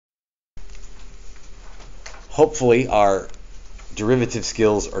Hopefully our derivative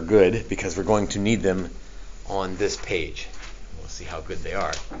skills are good because we're going to need them on this page. We'll see how good they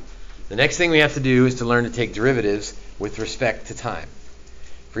are. The next thing we have to do is to learn to take derivatives with respect to time.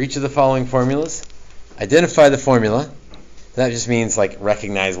 For each of the following formulas, identify the formula. That just means like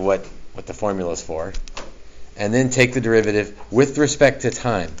recognize what the formula is for. And then take the derivative with respect to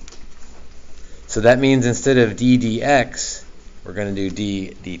time. So that means instead of d dx, we're going to do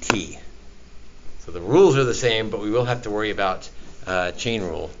d dt. So the rules are the same, but we will have to worry about chain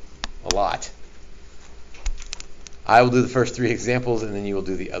rule a lot. I will do the first 3 examples, and then you will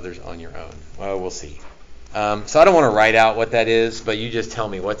do the others on your own. Well, we'll see. So I don't want to write out what that is, but you just tell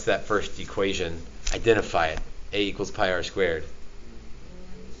me what's that first equation. Identify it. A equals pi r squared.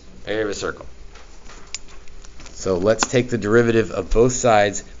 Area of a circle. So let's take the derivative of both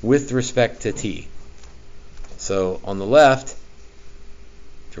sides with respect to t. So on the left,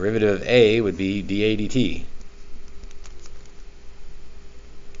 derivative of a would be dA dt.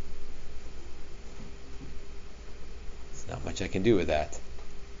 There's not much I can do with that.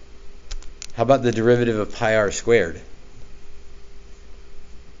 How about the derivative of pi r squared?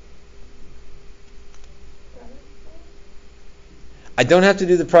 I don't have to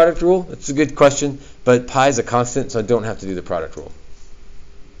do the product rule. That's a good question, but pi is a constant, so I don't have to do the product rule.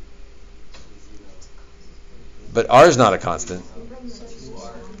 But r is not a constant.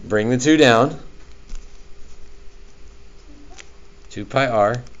 Bring the 2 down. 2 pi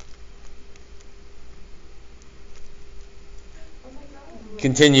r.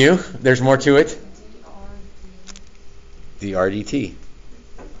 Continue. There's more to it. dr dt.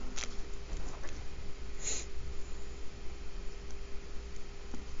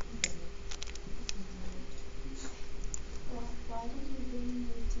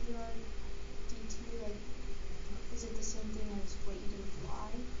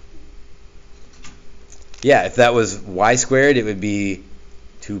 Yeah, if that was y squared, it would be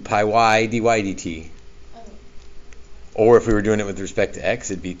 2 pi y dy dt. Or if we were doing it with respect to x,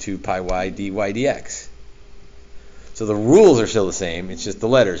 it'd be 2 pi y dy dx. So the rules are still the same, it's just the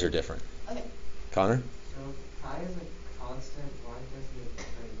letters are different. Okay. Connor? So pi is a constant, why doesn't it turn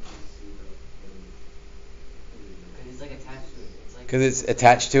to 0? Because it's like attached to it. Because it's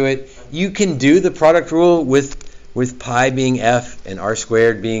attached to it. You can do the product rule with pi being f and r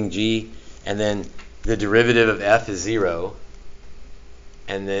squared being g, and then the derivative of f is 0,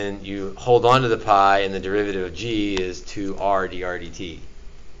 and then you hold on to the pi, and the derivative of g is 2r dr dt.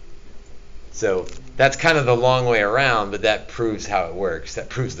 So that's kind of the long way around, but that proves how it works. That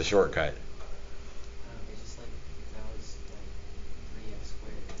proves the shortcut. It's just like if that was like 3x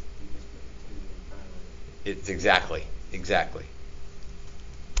squared, you just put the 2 in front of it. It's exactly.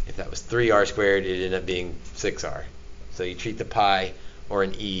 If that was 3r squared, it'd end up being 6r. So you treat the pi or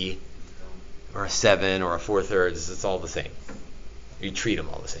an e or a 7 or a 4/3, it's all the same. You treat them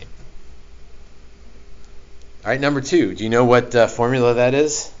all the same. All right, number 2. Do you know what formula that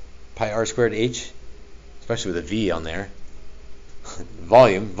is? Pi r squared h? Especially with a v on there.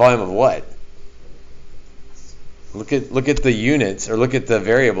 Volume. Volume of what? Look at the units, or look at the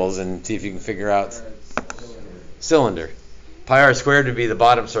variables and see if you can figure out. Cylinder. Pi r squared would be the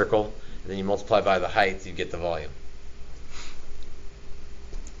bottom circle, and then you multiply by the height, you get the volume.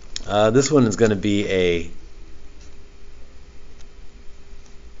 This one is going to be a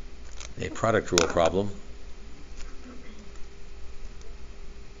product rule problem.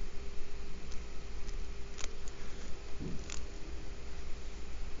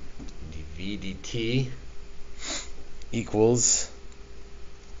 dV dt equals,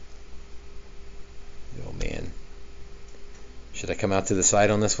 oh man, should I come out to the side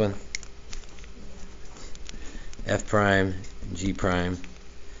on this one? F prime, G prime.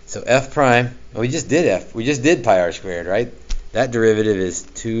 So f prime, we just did pi r squared, right? That derivative is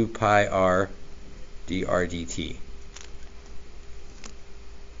 2 pi r dr dt.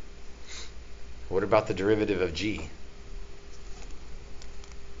 What about the derivative of g?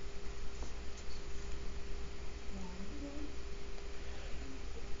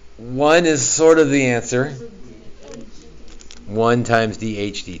 One is sort of the answer. 1 times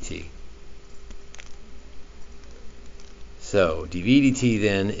dh dt. So dV dt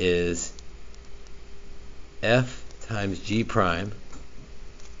then is f times g prime,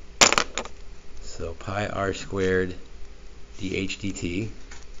 so pi r squared dh dt,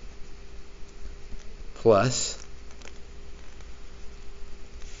 plus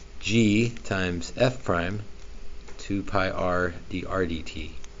g times f prime, 2 pi r dr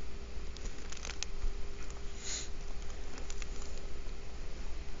dt.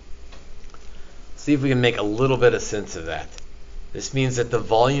 See if we can make a little bit of sense of that. This means that the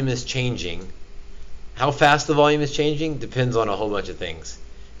volume is changing how fast the volume is changing depends on a whole bunch of things.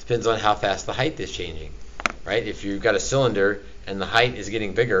 Depends on how fast the height is changing, right? If you've got a cylinder and the height is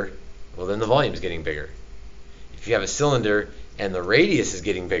getting bigger, well, then the volume is getting bigger. If you have a cylinder and the radius is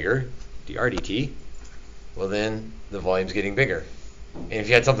getting bigger, dr/dt, well, then the volume's getting bigger. And if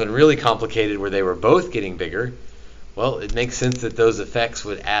you had something really complicated where they were both getting bigger, well, it makes sense that those effects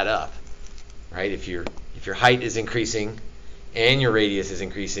would add up, right? If your height is increasing and your radius is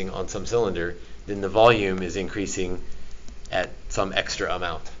increasing on some cylinder, then the volume is increasing at some extra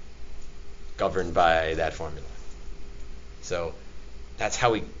amount, governed by that formula. So that's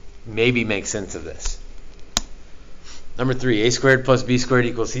how we maybe make sense of this. Number 3, a squared plus b squared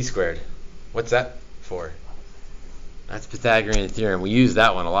equals c squared. What's that for? That's Pythagorean theorem. We use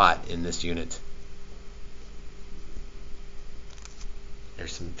that one a lot in this unit.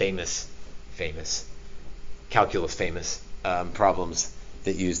 There's some famous calculus problems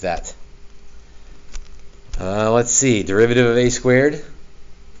that use that. Let's see, derivative of a squared.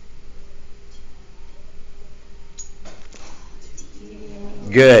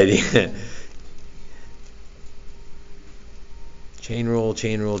 Good. Chain rule.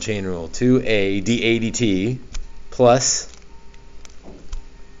 2a dA dt plus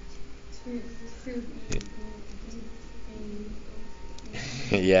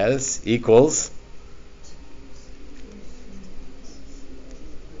yes, equals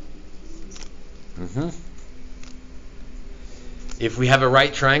If we have a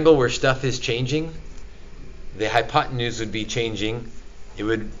right triangle where stuff is changing, the hypotenuse would be changing. It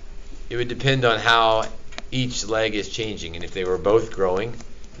would depend on how each leg is changing, and if they were both growing,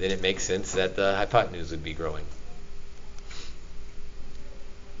 then it makes sense that the hypotenuse would be growing.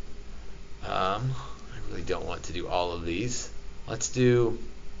 I really don't want to do all of these. Let's do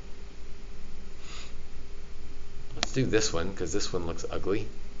this one, because this one looks ugly.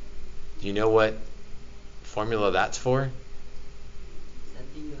 Do you know what formula that's for? Is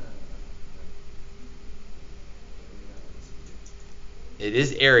that the It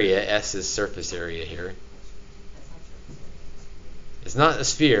is area. S is surface area here. It's not a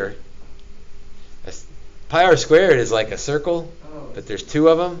sphere. Pi r squared is like a circle, but there's two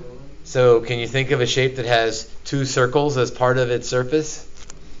of them. So can you think of a shape that has two circles as part of its surface?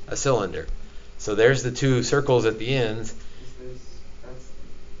 A cylinder. So there's the two circles at the ends.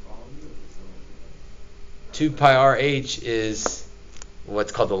 2 pi rh is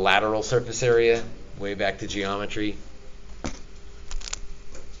what's called the lateral surface area, way back to geometry.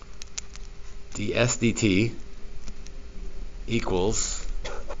 ds dt equals,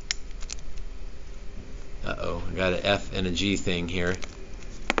 I got an F and a G thing here.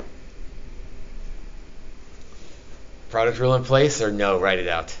 Product rule in place, or no, write it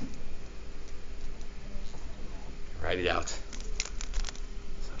out. Write it out. So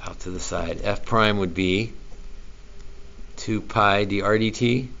out to the side. F prime would be 2 pi dr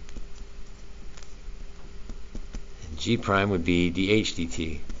dt, and G prime would be dh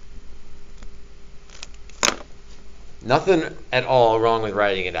dt. Nothing at all wrong with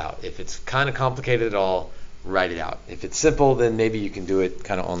writing it out. If it's kind of complicated at all, write it out. If it's simple, then maybe you can do it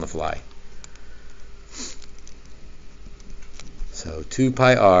kind of on the fly. So 2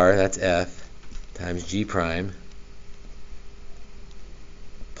 pi r, that's F, times G prime,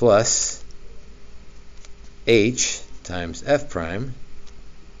 plus H times F prime,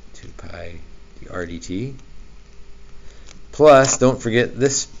 2 pi dr dt, plus, don't forget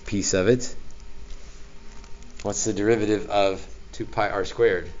this piece of it. What's the derivative of 2 pi r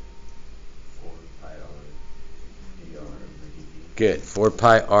squared? 4 pi r dr dt. Good. 4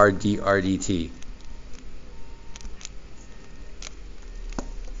 pi r dr dt.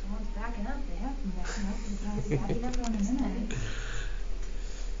 Someone's backing up. They have been backing up. We'll back it up in a minute.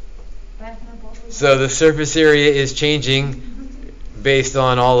 Backing up all the way So the surface area is changing based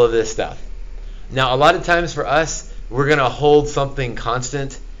on all of this stuff. Now, a lot of times for us, we're going to hold something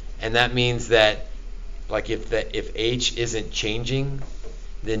constant, and that means that, like, if h isn't changing,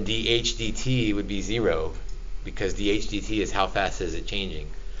 then dh dt would be 0, because dh dt is how fast is it changing.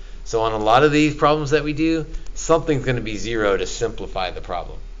 So on a lot of these problems that we do, something's going to be 0 to simplify the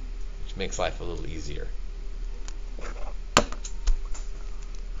problem, which makes life a little easier.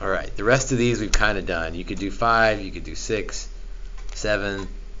 All right, the rest of these we've kind of done. You could do 5, you could do 6, 7,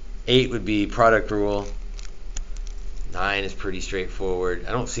 8 would be product rule. 9 is pretty straightforward.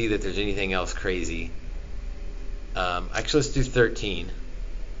 I don't see that there's anything else crazy. Actually, let's do 13.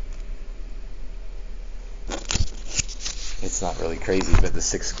 It's not really crazy, but the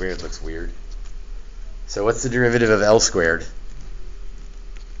 6 squared looks weird. So what's the derivative of L squared?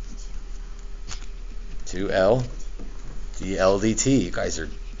 2L dL dt. You guys are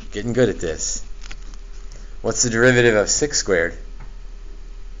getting good at this. What's the derivative of 6 squared?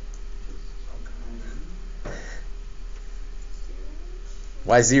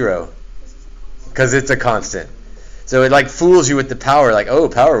 Why 0? Because it's a constant. So it like fools you with the power, like, oh,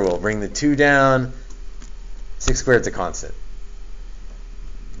 power rule, bring the 2 down. 6 squared is a constant.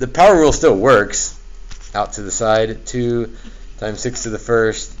 The power rule still works. Out to the side, 2 times 6 to the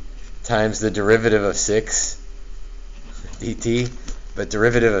first times the derivative of 6 dt. But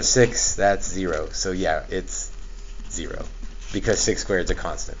derivative of 6, that's 0. So yeah, it's 0 because 6 squared is a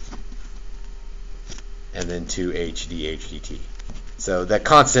constant. And then 2h dh dt. So that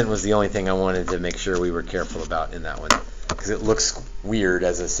constant was the only thing I wanted to make sure we were careful about in that one, because it looks weird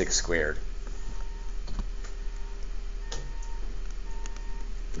as a 6 squared.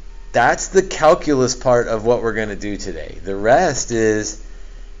 That's the calculus part of what we're going to do today. The rest is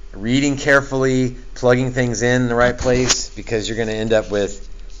reading carefully, plugging things in the right place, because you're going to end up with,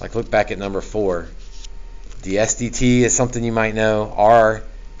 like, look back at number 4. ds dt is something you might know. R,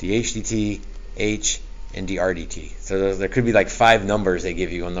 dh dt, h, and dr dt. So there could be like 5 numbers they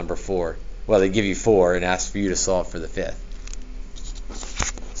give you on number 4. Well, they give you 4 and ask for you to solve for the 5th.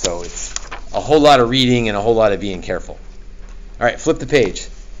 So it's a whole lot of reading and a whole lot of being careful. All right, flip the page.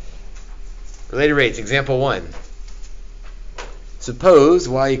 Related rates, example 1. Suppose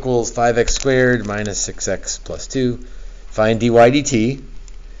y equals 5x squared minus 6x plus 2. Find dy dt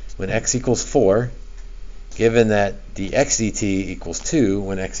when x equals 4, given that dx dt equals 2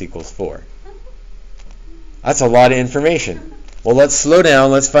 when x equals 4. That's a lot of information. Well, let's slow down,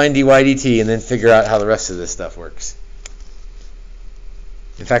 let's find dy dt, and then figure out how the rest of this stuff works.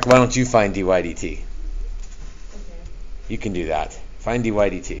 In fact, why don't you find dy dt? Okay. You can do that. Find dy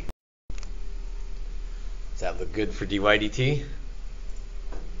dt. Does that look good for dy dt?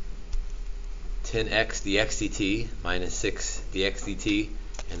 10x dx dt minus 6 dx dt,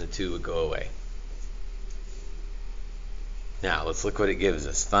 and the 2 would go away. Now, let's look what it gives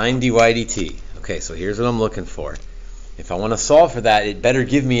us. Find dy dt. Okay, so here's what I'm looking for. If I want to solve for that, it better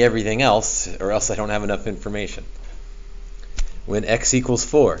give me everything else, or else I don't have enough information. When x equals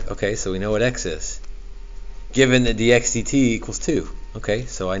 4. Okay, so we know what x is. Given that dx dt equals 2. Okay,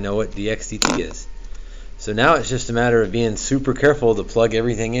 so I know what dx dt is. So now it's just a matter of being super careful to plug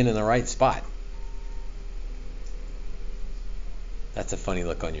everything in the right spot. That's a funny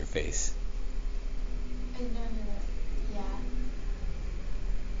look on your face. Yeah.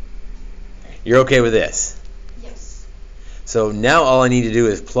 You're okay with this? Yes. So now all I need to do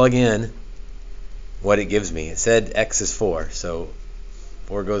is plug in what it gives me. It said x is 4, so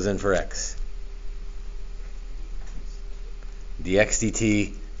 4 goes in for x. dx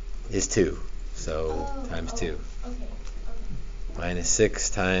dt is 2, so times 2. Okay. Minus 6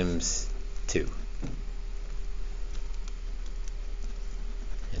 times 2.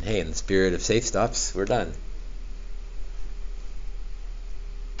 And hey, in the spirit of safe stops, we're done.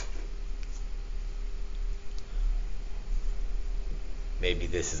 Maybe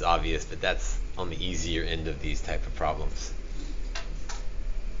this is obvious, but that's on the easier end of these type of problems.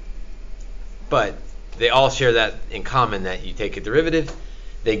 But they all share that in common, that you take a derivative,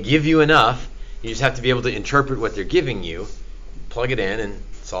 they give you enough, you just have to be able to interpret what they're giving you, plug it in, and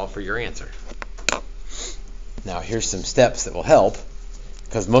solve for your answer. Now here's some steps that will help,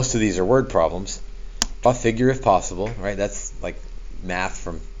 because most of these are word problems. Draw a figure if possible, right? That's like math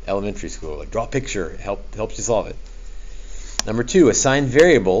from elementary school. Like, draw a picture, helps you solve it. Number 2, assign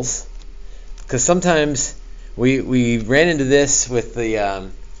variables, because sometimes we ran into this with the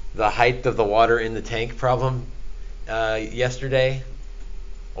height of the water in the tank problem yesterday,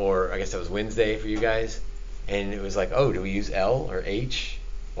 or I guess that was Wednesday for you guys, and it was like, oh, do we use L or H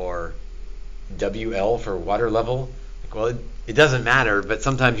or WL for water level? Like, well, it doesn't matter, but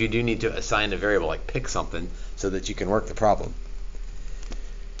sometimes you do need to assign a variable, like pick something so that you can work the problem.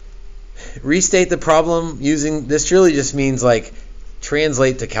 Restate the problem using, this really just means like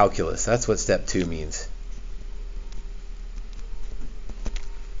translate to calculus. That's what step 2 means.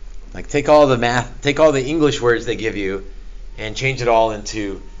 Like, take all the math, take all the English words they give you and change it all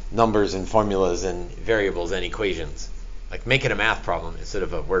into numbers and formulas and variables and equations. Like, make it a math problem instead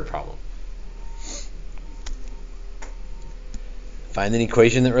of a word problem. Find an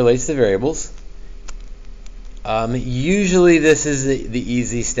equation that relates to variables. Usually this is the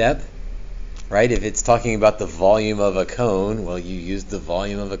easy step, right? If it's talking about the volume of a cone, well, you use the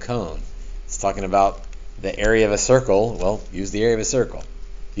volume of a cone. It's talking about the area of a circle, well, use the area of a circle.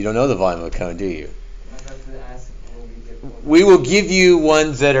 You don't know the volume of a cone, do you? We will give you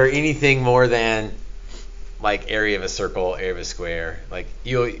ones that are anything more than like area of a circle, area of a square. Like,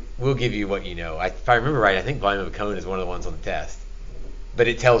 we'll give you what you know. If I remember right, I think volume of a cone is one of the ones on the test. But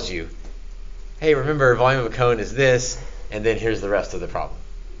it tells you hey, remember volume of a cone is this, and then here's the rest of the problem.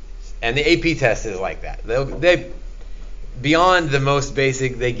 And the AP test is like that. They beyond the most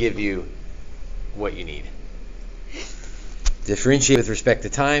basic, they give you what you need. Differentiate with respect to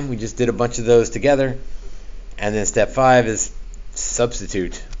time. We just did a bunch of those together. And then step 5 is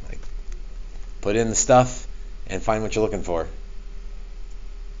substitute. Like, put in the stuff and find what you're looking for.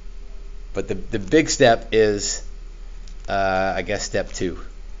 But the big step is, I guess, step 2.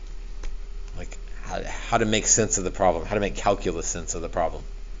 Like how to make sense of the problem, how to make calculus sense of the problem.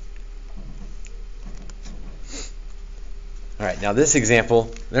 All right, now this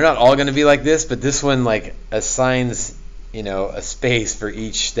example, they're not all going to be like this, but this one like assigns, a space for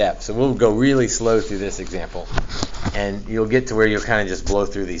each step. So we'll go really slow through this example, and you'll get to where you'll kind of just blow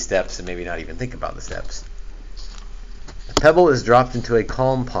through these steps and maybe not even think about the steps. A pebble is dropped into a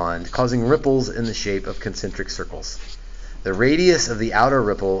calm pond, causing ripples in the shape of concentric circles. The radius of the outer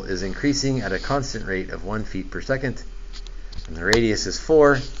ripple is increasing at a constant rate of 1 feet per second, and the radius is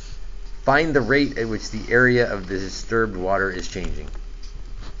 4. Find the rate at which the area of the disturbed water is changing.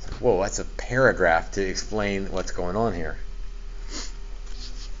 Whoa, that's a paragraph to explain what's going on here.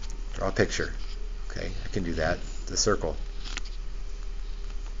 Draw a picture. Okay, I can do that. The circle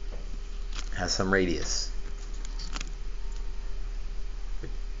has some radius.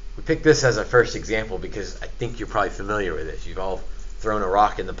 We picked this as a first example because I think you're probably familiar with this. You've all thrown a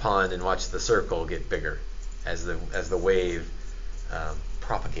rock in the pond and watched the circle get bigger as the wave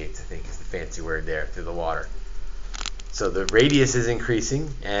propagates, I think is the fancy word there, through the water. So the radius is increasing,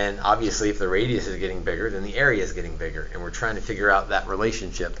 and obviously if the radius is getting bigger, then the area is getting bigger, and we're trying to figure out that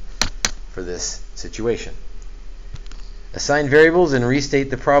relationship for this situation. Assign variables and restate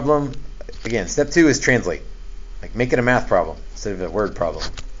the problem. Again, step 2 is translate. Like make it a math problem instead of a word problem.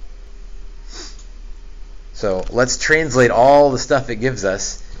 So let's translate all the stuff it gives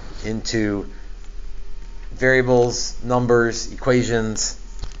us into variables, numbers, equations.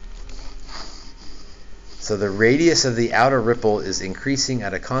 So the radius of the outer ripple is increasing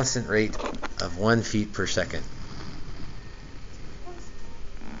at a constant rate of 1 feet per second.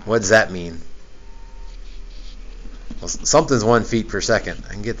 What does that mean? Well, something's 1 feet per second.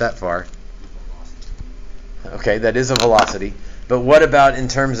 I can get that far. Okay, that is a velocity. But what about in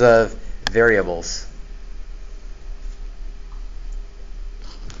terms of variables?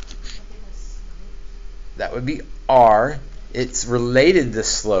 That would be r. It's related to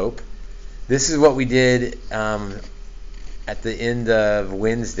slope. This is what we did at the end of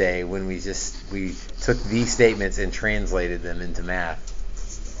Wednesday when we took these statements and translated them into math.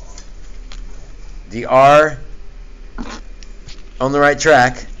 The r on the right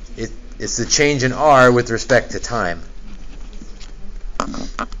track. It's the change in r with respect to time.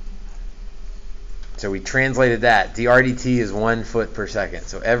 So we translated that. dr/dt is 1 foot per second.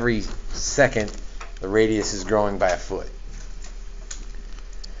 So every second the radius is growing by a foot.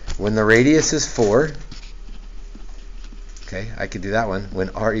 When the radius is 4, okay, I could do that one. When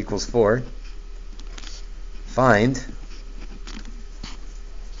r equals 4, find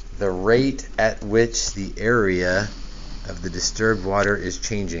the rate at which the area of the disturbed water is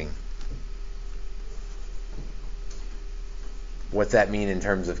changing. What's that mean in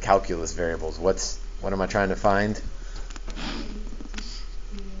terms of calculus variables? What am I trying to find?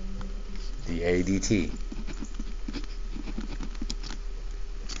 dA dt.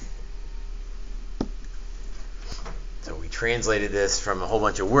 So we translated this from a whole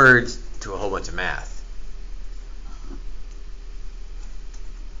bunch of words to a whole bunch of math.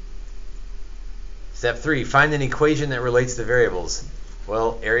 Step 3, find an equation that relates to variables.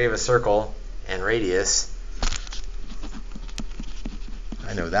 Well, area of a circle and radius.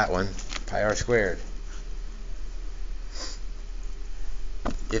 I know that one, pi r squared.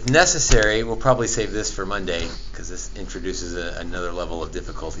 If necessary, we'll probably save this for Monday because this introduces another level of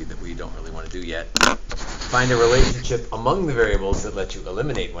difficulty that we don't really want to do yet. Find a relationship among the variables that let you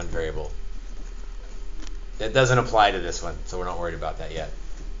eliminate one variable. That doesn't apply to this one, so we're not worried about that yet.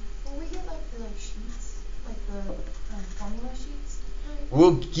 Will we get the sheets, like the formula sheets? Right?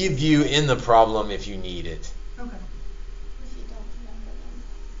 We'll give you in the problem if you need it. Okay. If you don't remember them.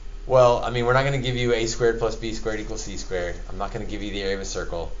 Well, I mean, we're not going to give you a squared plus b squared equals c squared. I'm not going to give you the area of a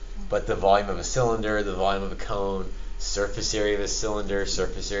circle, but the volume of a cylinder, the volume of a cone, surface area of a cylinder,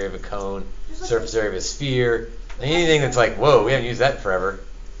 surface area of a cone, surface area of a sphere, anything that's like, whoa, we haven't used that in forever.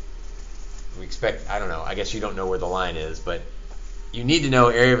 We expect, I don't know, I guess you don't know where the line is, but you need to know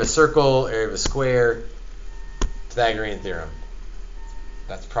area of a circle, area of a square, Pythagorean theorem.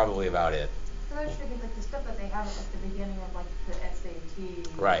 That's probably about it. So I just figured like the stuff that they have at like the beginning of like the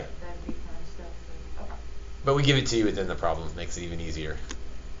SAT. Right. That'd be kind of stuff. Okay. But we give it to you within the problem. Makes it even easier.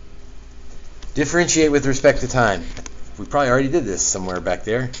 Differentiate with respect to time. We probably already did this somewhere back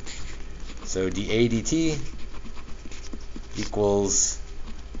there. So dA dt equals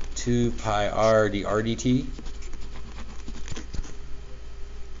 2 pi r dr dt.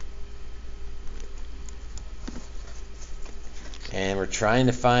 And we're trying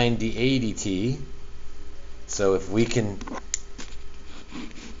to find dA dt. So if we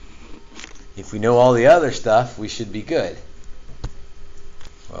know all the other stuff, we should be good.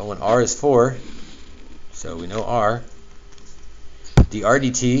 Well, when r is 4, so we know r, dr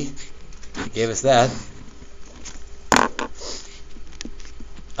dt gave us that.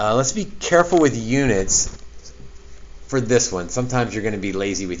 Let's be careful with units for this one. Sometimes you're going to be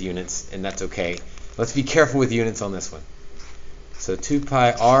lazy with units, and that's okay. Let's be careful with units on this one. So 2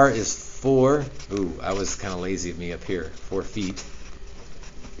 pi r is 4. Ooh, I was kind of lazy of me up here. 4 feet.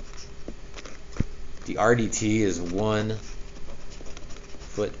 Dr dt is 1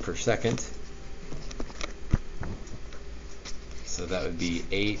 foot per second. So that would be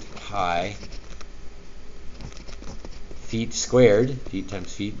 8 pi feet squared. Feet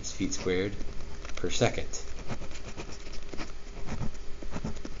times feet is feet squared per second.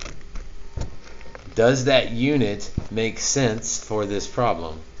 Does that unit make sense for this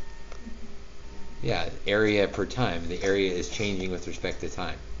problem? Yeah, area per time. The area is changing with respect to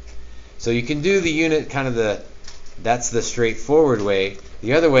time. So you can do the unit kind of that's the straightforward way.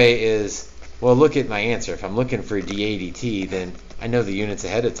 The other way is, well, look at my answer. If I'm looking for dA dt, then I know the units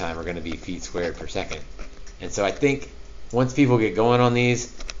ahead of time are going to be feet squared per second. And so I think once people get going on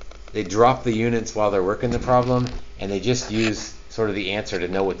these, they drop the units while they're working the problem, and they just use sort of the answer to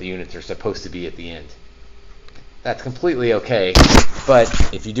know what the units are supposed to be at the end. That's completely okay,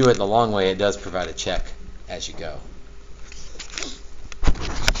 but if you do it the long way, it does provide a check as you go.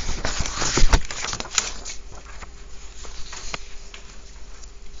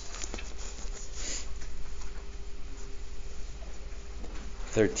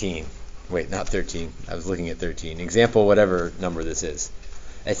 Wait, not 13. I was looking at 13. Example, whatever number this is.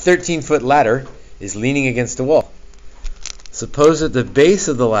 A 13-foot ladder is leaning against a wall. Suppose that the base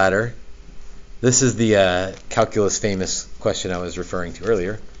of the ladder, this is the calculus famous question I was referring to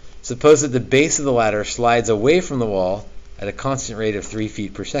earlier. Suppose that the base of the ladder slides away from the wall at a constant rate of 3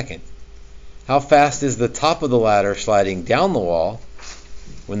 feet per second. How fast is the top of the ladder sliding down the wall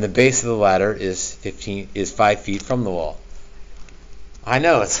when the base of the ladder is 5 feet from the wall? I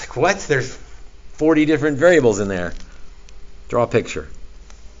know, it's like, what? There's 40 different variables in there. Draw a picture.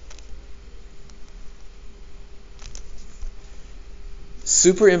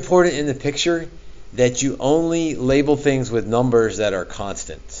 Super important in the picture that you only label things with numbers that are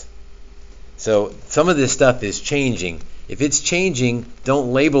constants. So some of this stuff is changing. If it's changing,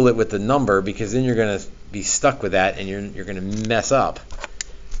 don't label it with the number, because then you're going to be stuck with that and you're going to mess up.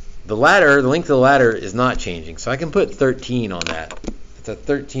 The ladder, the length of the ladder is not changing, so I can put 13 on that. It's a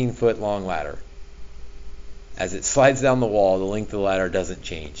 13-foot long ladder. As it slides down the wall, the length of the ladder doesn't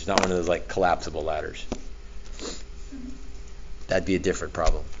change. It's not one of those like collapsible ladders. That'd be a different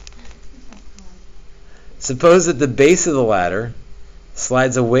problem. Suppose that the base of the ladder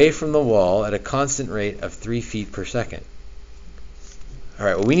slides away from the wall at a constant rate of 3 feet per second. All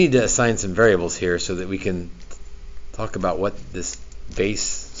right, well, we need to assign some variables here so that we can talk about what this base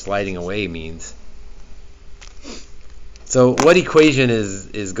sliding away means. So what equation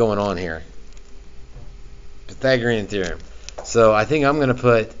is going on here? Pythagorean theorem. So I think I'm going to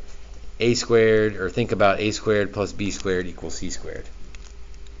put a squared, or think about a squared plus b squared equals c squared.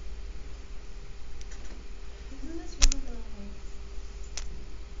 Isn't this really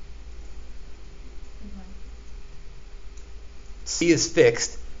the C is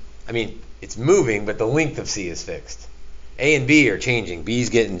fixed. I mean, it's moving, but the length of C is fixed. A and B are changing. B is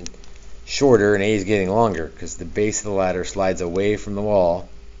getting shorter and A is getting longer because the base of the ladder slides away from the wall.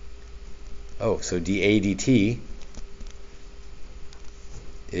 Oh, so dA dt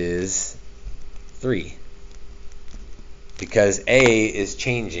is 3 because A is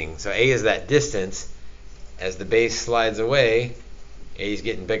changing. So A is that distance. As the base slides away, A is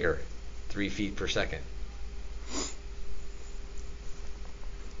getting bigger, 3 feet per second.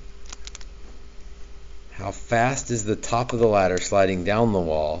 How fast is the top of the ladder sliding down the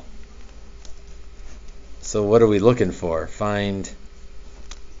wall? So what are we looking for? Find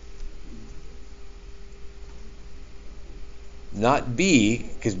not B,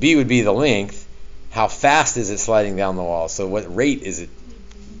 because B would be the length. How fast is it sliding down the wall? So what rate is it?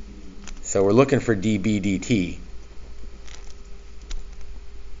 So we're looking for dB dt.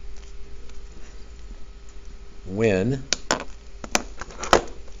 When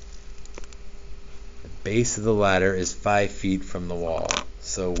the base of the ladder is 5 feet from the wall.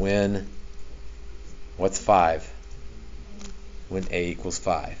 So when What's 5 when A equals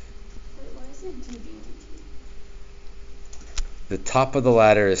 5? Wait, why is it dB dt? The top of the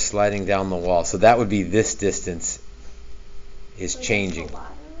ladder is sliding down the wall, so that would be this distance is So changing.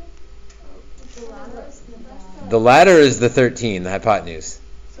 that's the ladder? The ladder is the That's The ladder is the 13, the hypotenuse.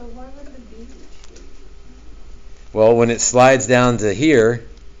 So why would the B be change? Well, when it slides down to here,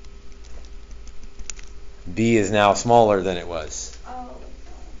 B is now smaller than it was. Oh,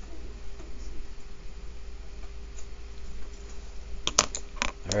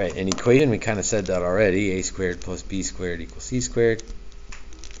 All right, an equation, we kind of said that already. A squared plus B squared equals C squared.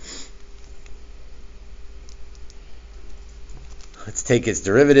 Let's take its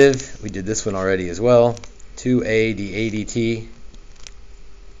derivative. We did this one already as well. 2a dA dt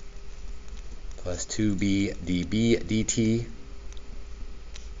plus 2b dB dt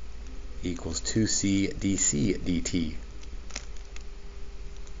equals 2c dC dt.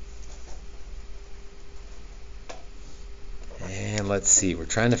 And let's see, we're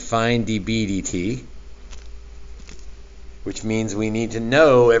trying to find dB dt, which means we need to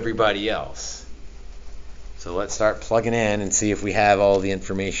know everybody else. So let's start plugging in and see if we have all the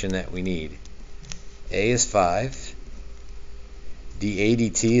information that we need. A is 5, dA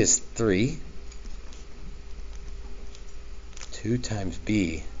dt is 3, 2 times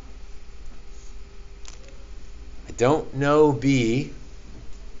B. I don't know B.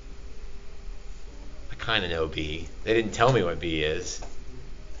 I kind of know B. They didn't tell me what B is.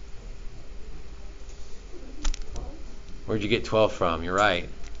 Where'd you get 12 from? You're right.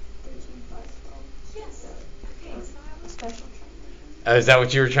 13 plus 12. Yes. Okay, so I was Special triangle. Is that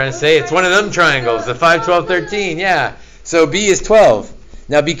what you were trying to say? It's one of them triangles, the 5, 12, 13. Yeah. So B is 12.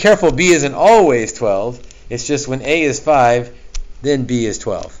 Now be careful, B isn't always 12. It's just when A is 5, then B is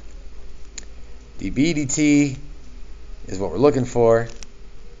 12. dB dt is what we're looking for.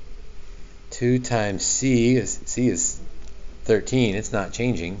 2 times C is 13. It's not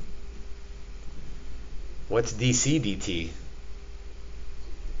changing. What's dC dt?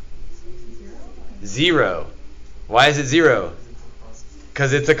 0. Why is it 0?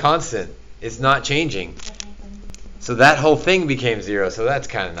 Because it's a constant. It's not changing. So that whole thing became 0. So that's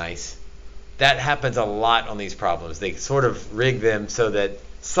kind of nice. That happens a lot on these problems. They sort of rig them so that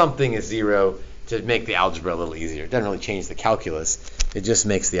something is 0 to make the algebra a little easier. It doesn't really change the calculus. It just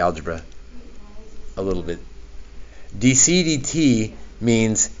makes the algebra a little bit. dC dt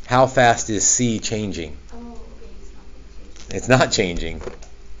means how fast is C changing? Oh, okay, It's not changing.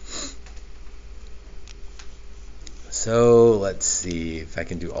 So let's see if I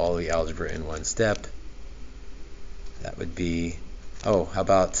can do all the algebra in one step. That would be, how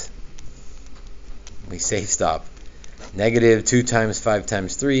about we save stop. Negative 2 times 5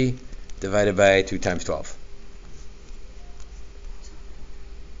 times 3 divided by 2 times 12.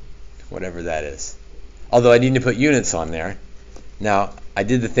 Whatever that is. Although I need to put units on there. Now, I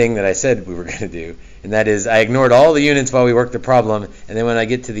did the thing that I said we were going to do, and that is I ignored all the units while we worked the problem, and then when I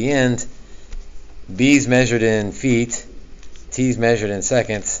get to the end, B's measured in feet, T's measured in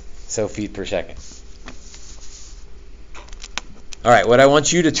seconds, so feet per second. All right, what I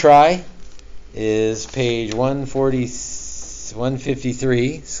want you to try is page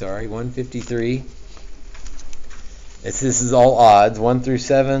 153. This is all odds, 1 through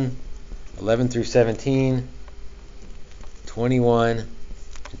 7, 11 through 17, 21, and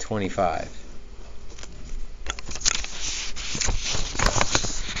 25.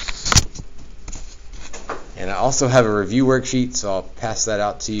 And I also have a review worksheet, so I'll pass that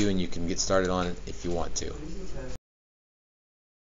out to you and you can get started on it if you want to.